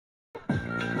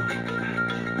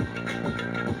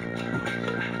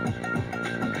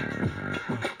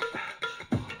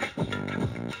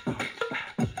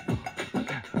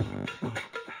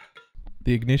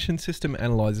The Ignition System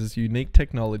Analyser's unique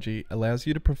technology allows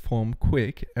you to perform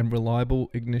quick and reliable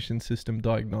ignition system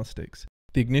diagnostics.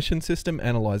 The Ignition System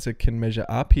Analyser can measure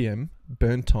RPM,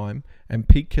 burn time, and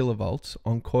peak kilovolts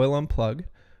on coil unplug,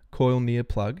 coil near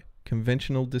plug,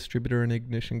 conventional distributor and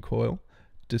ignition coil,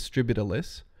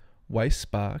 distributorless, waste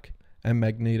spark, and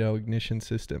magneto ignition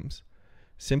systems.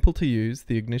 Simple to use,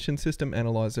 the Ignition System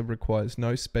Analyser requires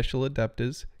no special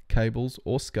adapters, cables,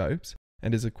 or scopes,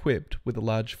 and is equipped with a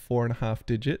large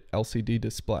 4.5-digit LCD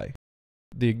display.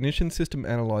 The Ignition System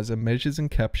Analyser measures and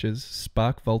captures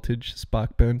spark voltage,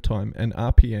 spark burn time, and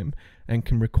RPM, and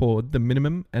can record the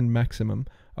minimum and maximum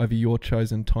over your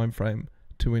chosen time frame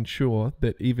to ensure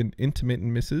that even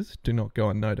intermittent misses do not go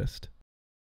unnoticed.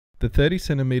 The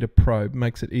 30cm probe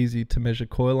makes it easy to measure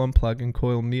coil unplug and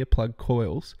coil near plug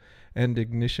coils and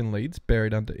ignition leads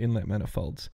buried under inlet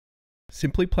manifolds.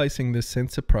 Simply placing this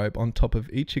sensor probe on top of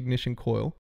each ignition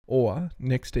coil or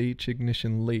next to each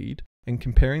ignition lead and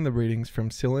comparing the readings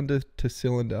from cylinder to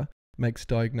cylinder makes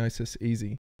diagnosis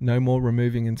easy. No more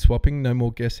removing and swapping, no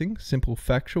more guessing, simple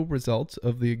factual results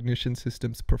of the ignition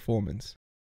system's performance.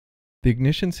 The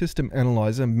Ignition System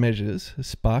Analyser measures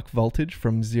spark voltage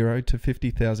from 0 to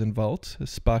 50,000 volts,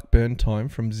 spark burn time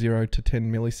from 0 to 10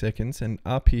 milliseconds, and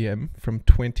RPM from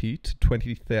 20 to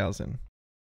 20,000.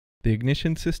 The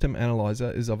Ignition System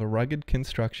Analyser is of a rugged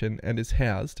construction and is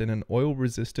housed in an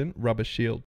oil-resistant rubber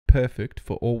shield, perfect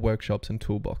for all workshops and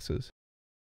toolboxes.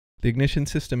 The Ignition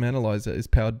System Analyser is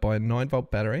powered by a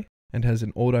 9-volt battery and has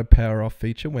an auto power-off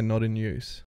feature when not in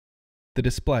use. The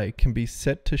display can be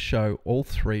set to show all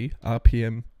three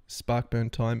RPM, spark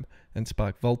burn time, and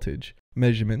spark voltage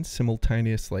measurements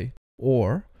simultaneously,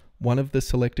 or one of the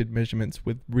selected measurements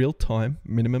with real-time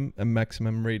minimum and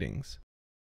maximum readings.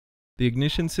 The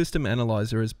Ignition System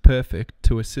Analyser is perfect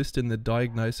to assist in the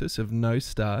diagnosis of no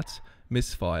starts,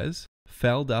 misfires,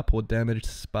 fouled up or damaged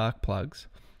spark plugs,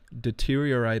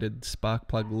 deteriorated spark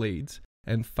plug leads,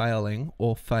 and failing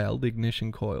or failed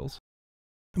ignition coils.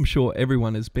 I'm sure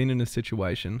everyone has been in a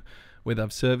situation where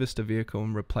they've serviced a vehicle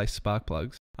and replaced spark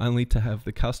plugs, only to have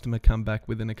the customer come back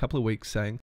within a couple of weeks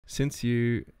saying, "Since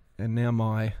you and now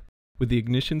my..." With the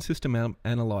Ignition System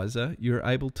Analyser, you're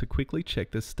able to quickly check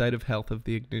the state of health of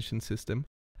the ignition system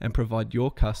and provide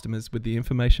your customers with the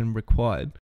information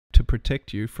required to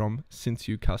protect you from "since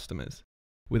you" customers.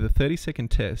 With a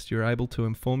 30-second test, you're able to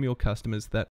inform your customers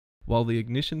that while the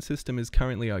ignition system is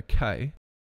currently okay,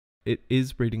 it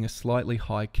is reading a slightly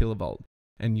high kilovolt,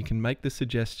 and you can make the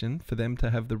suggestion for them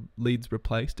to have the leads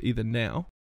replaced either now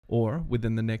or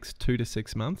within the next 2 to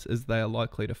 6 months, as they are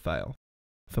likely to fail.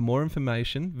 For more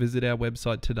information, visit our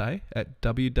website today at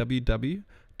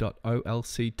www.olct.co.